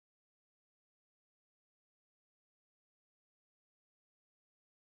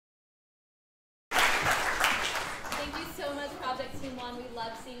1. We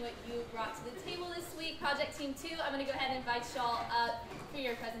love seeing what you brought to the table this week. Project Team 2, I'm going to go ahead and invite y'all up for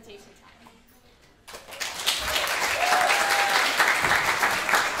your presentation time.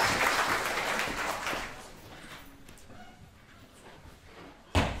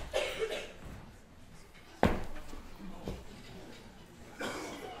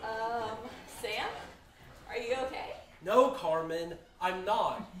 Sam? Are you okay? No, Carmen, I'm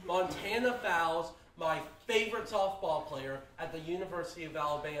not. Montana Fowles, my favorite softball player at the University of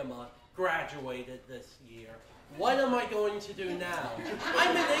Alabama, graduated this year. What am I going to do now?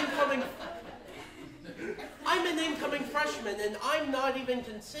 I'm an incoming freshman, and I'm not even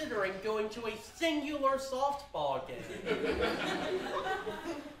considering going to a singular softball game.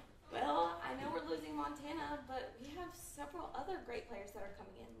 Well, I know we're losing Montana, but we have several other great players that are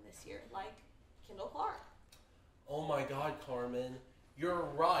coming in this year, like Kendall Clark. Oh my God, Carmen, you're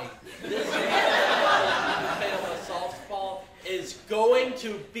right. This Alabama softball is going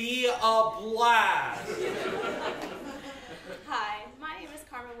to be a blast. Hi, my name is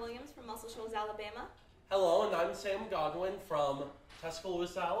Carmen Williams from Muscle Shoals, Alabama. Hello, and I'm Sam Godwin from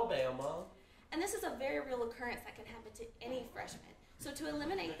Tuscaloosa, Alabama. And this is a very real occurrence that can happen to any freshman. So to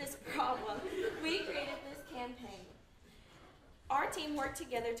eliminate this problem, we created this campaign. Our team worked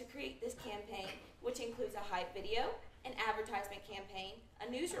together to create this campaign, which includes a hype video, an advertisement campaign, a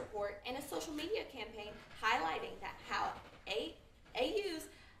news report, and a social media campaign highlighting that how AU's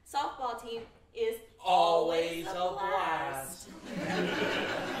softball team is always a blast.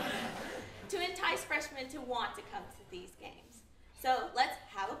 To entice freshmen to want to come to these games. So let's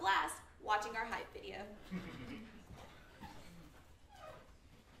have a blast watching our hype video.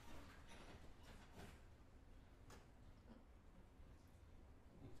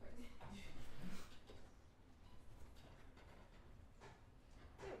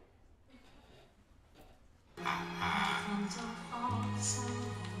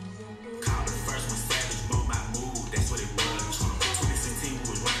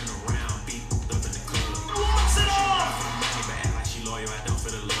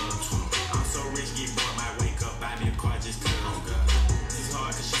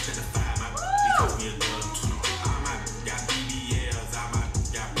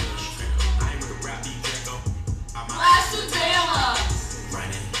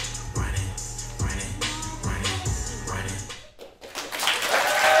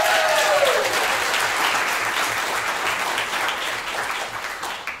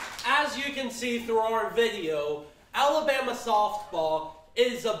 See through our video, Alabama softball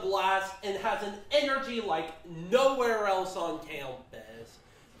is a blast and has an energy like nowhere else on campus.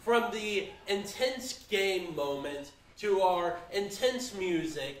 From the intense game moment to our intense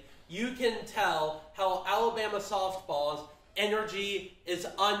music, you can tell how Alabama softball's energy is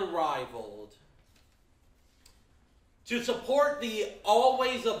unrivaled. To support the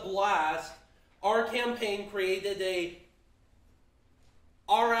Always a Blast, our campaign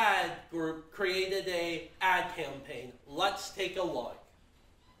our ad group created an ad campaign. Let's take a look.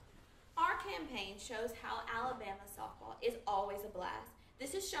 Our campaign shows how Alabama softball is always a blast.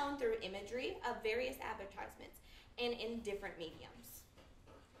 This is shown through imagery of various advertisements and in different mediums.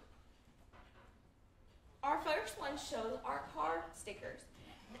 Our first one shows our car stickers.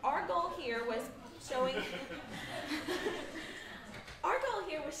 Our goal here was showing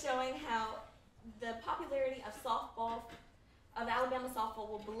how the popularity of Alabama softball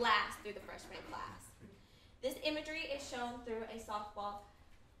will blast through the freshman class. This imagery is shown through a softball,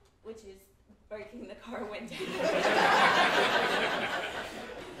 which is breaking the car window.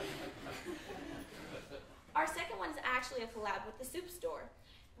 Our second one is actually a collab with the Soup Store.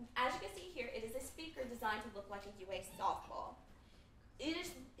 As you can see here, it is a speaker designed to look like a UA softball. It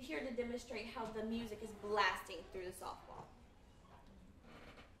is here to demonstrate how the music is blasting through the softball.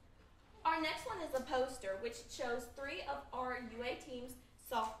 Our next one is a poster which shows 3 of our UA team's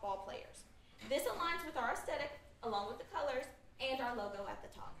softball players. This aligns with our aesthetic along with the colors and our logo at the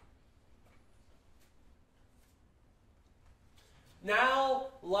top. Now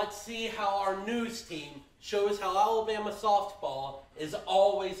let's see how our news team shows how Alabama softball is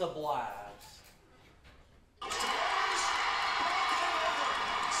always a blast.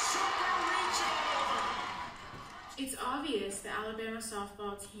 It's obvious the Alabama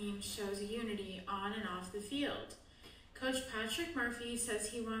softball team shows unity on and off the field. Coach Patrick Murphy says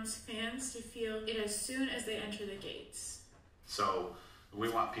he wants fans to feel it as soon as they enter the gates. So we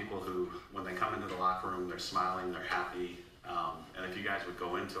want people who, when they come into the locker room, they're smiling, they're happy. And if you guys would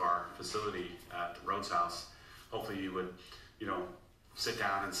go into our facility at the Rhodes House, hopefully you would, sit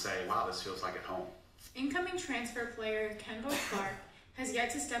down and say, wow, this feels like at home. Incoming transfer player Kendall Clark has yet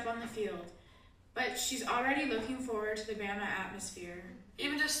to step on the field, but she's already looking forward to the Bama atmosphere.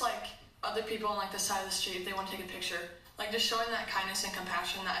 Even just like other people on like the side of the street, if they want to take a picture, like just showing that kindness and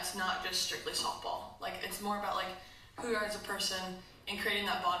compassion that it's not just strictly softball. Like it's more about like who you are as a person and creating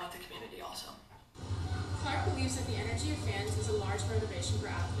that bond with the community also. Clark believes that the energy of fans is a large motivation for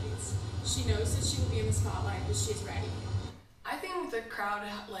athletes. She knows that she will be in the spotlight, but she is ready. I think the crowd,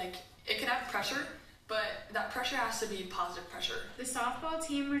 like, it can have pressure, but that pressure has to be positive pressure. The softball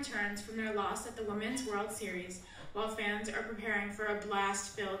team returns from their loss at the Women's World Series, while fans are preparing for a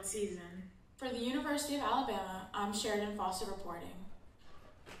blast-filled season. For the University of Alabama, I'm Sheridan Foster reporting.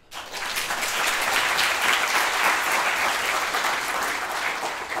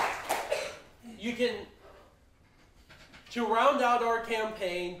 To round out our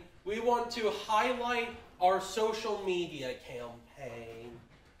campaign, we want to highlight our social media campaign,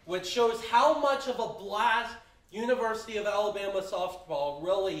 which shows how much of a blast University of Alabama softball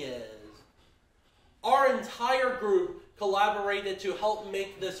really is. Our entire group collaborated to help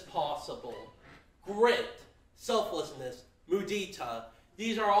make this possible. Grit, selflessness, mudita,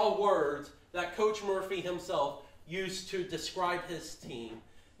 these are all words that Coach Murphy himself used to describe his team.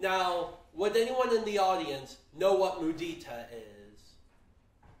 Now, would anyone in the audience know what mudita is?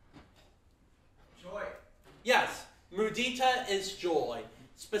 Joy. Yes, mudita is joy.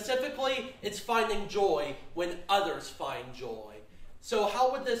 Specifically, it's finding joy when others find joy. So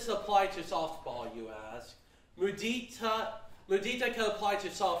how would this apply to softball, you ask? Mudita can apply to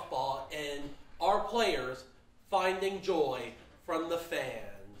softball in our players finding joy from the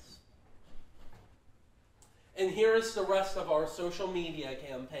fans. And here is the rest of our social media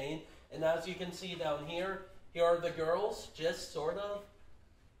campaign. And as you can see down here, here are the girls just sort of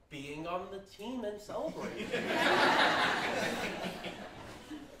being on the team and celebrating.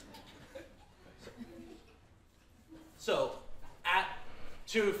 So,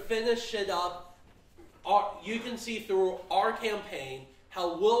 to finish it up, you can see through our campaign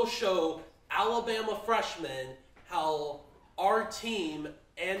how we'll show Alabama freshmen how our team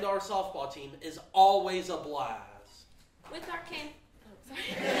and our softball team is always a blast. With our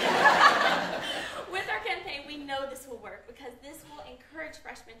campaign, we know this will work because this will encourage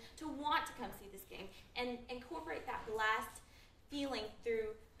freshmen to want to come see this game and incorporate that blast feeling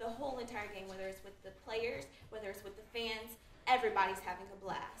through the whole entire game, whether it's with the players, whether it's with the fans, everybody's having a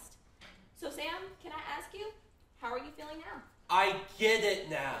blast. So Sam, can I ask you, how are you feeling now? I get it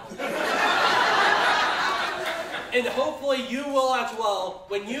now. And hopefully you will as well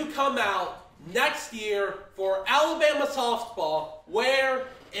when you come out next year for Alabama softball, where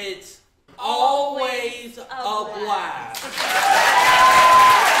it's always a blast.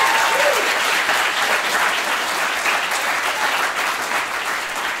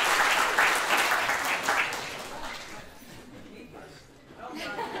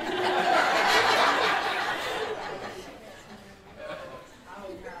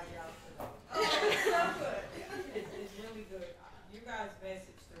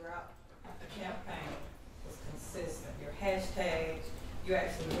 Hashtags, you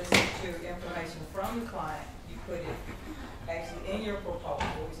actually listen to information from the client, you put it actually in your proposal,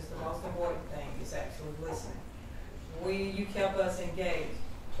 which is the most important thing, is actually listening. You kept us engaged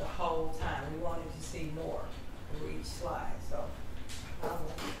the whole time. We wanted to see more through each slide, so.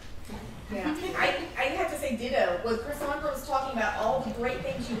 Yeah, I have to say ditto. When Cassandra was talking about all the great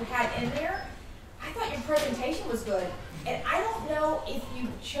things you had in there, I thought your presentation was good. And I don't know if you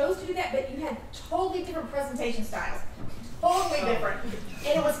chose to do that, but you had totally different presentation styles. Totally different.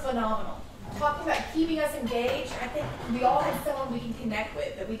 And it was phenomenal. Talking about keeping us engaged, I think we all had someone we can connect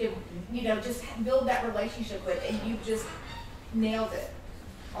with, that we could, just build that relationship with, and you just nailed it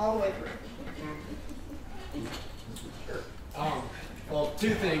all the way through. Well,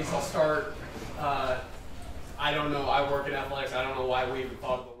 two things. I'll start. I don't know. I work in athletics. I don't know why we even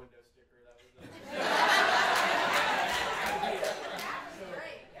thought of a window sticker.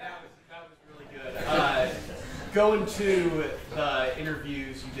 That was really good. Going to the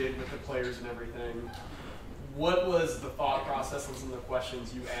interviews you did with the players and everything, what was the thought process and some of the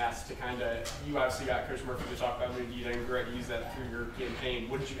questions you asked to you obviously got Coach Murphy to talk about Mudita and Greg use that through your campaign.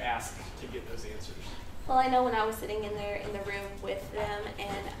 What did you ask to get those answers? Well, I know when I was sitting in there in the room with them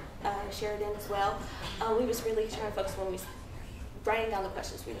and Sheridan as well, we was really trying to focus when we writing down the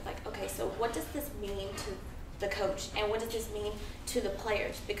questions. We were like, okay, so what does this mean to the coach, and what does this mean to the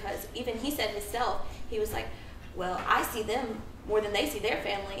players? Because even he said himself, he was like, well, I see them more than they see their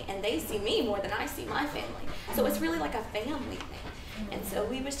family, and they see me more than I see my family. So it's really like a family thing. And so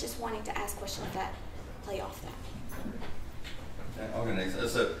we was just wanting to ask questions that play off that. Okay,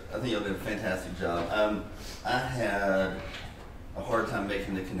 so I think y'all did a fantastic job. I had a hard time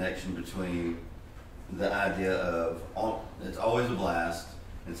making the connection between the idea of it's always a blast,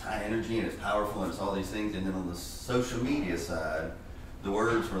 it's high energy and it's powerful and it's all these things, and then on the social media side, the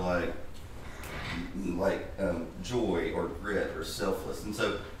words were like joy or grit or selfless. And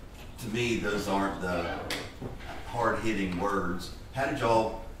so to me, those aren't the hard-hitting words. How did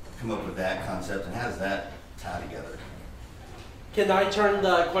y'all come up with that concept, and how does that tie together? Can I turn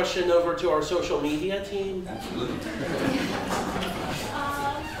the question over to our social media team? Absolutely.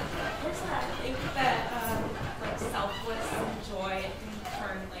 Personally, I think that like selfless and joy in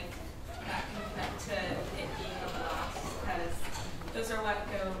turn, like that can connect to it being a blast, because those are what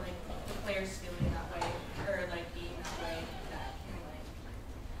go like the players feeling that way or like being that way, that can like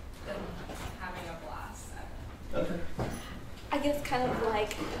them having a blast. Okay. I guess kind of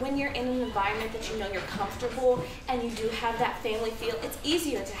like when you're in an environment that you know you're comfortable and you do have that family feel, it's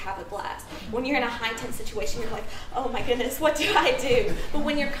easier to have a blast. When you're in a high-tense situation, you're like, oh my goodness, what do I do? But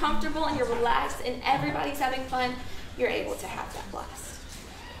when you're comfortable and you're relaxed and everybody's having fun, you're able to have that blast.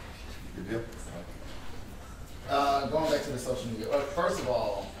 Good deal. Going back to the social media, first of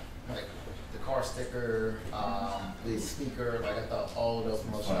all, like the car sticker, the speaker, like I thought all of those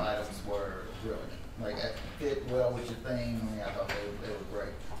promotional items were brilliant. Like it fit well with your thing. I mean, I thought they were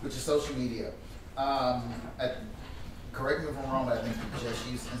great. With your social media, correct me if I'm wrong, but I think you just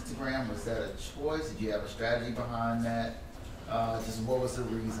used Instagram. Was that a choice? Did you have a strategy behind that? Just what was the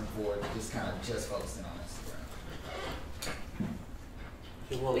reason for it? Just kind of just focusing on Instagram.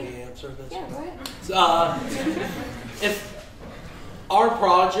 You want me to answer this? Yeah, go ahead. If our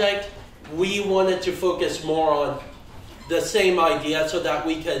project, we wanted to focus more on the same idea so that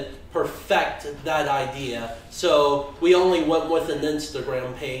we could perfect that idea. So we only went with an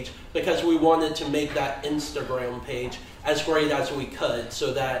Instagram page because we wanted to make that Instagram page as great as we could,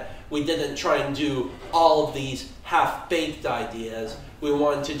 so that we didn't try and do all of these half-baked ideas. We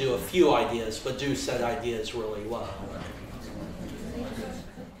wanted to do a few ideas, but do said ideas really well.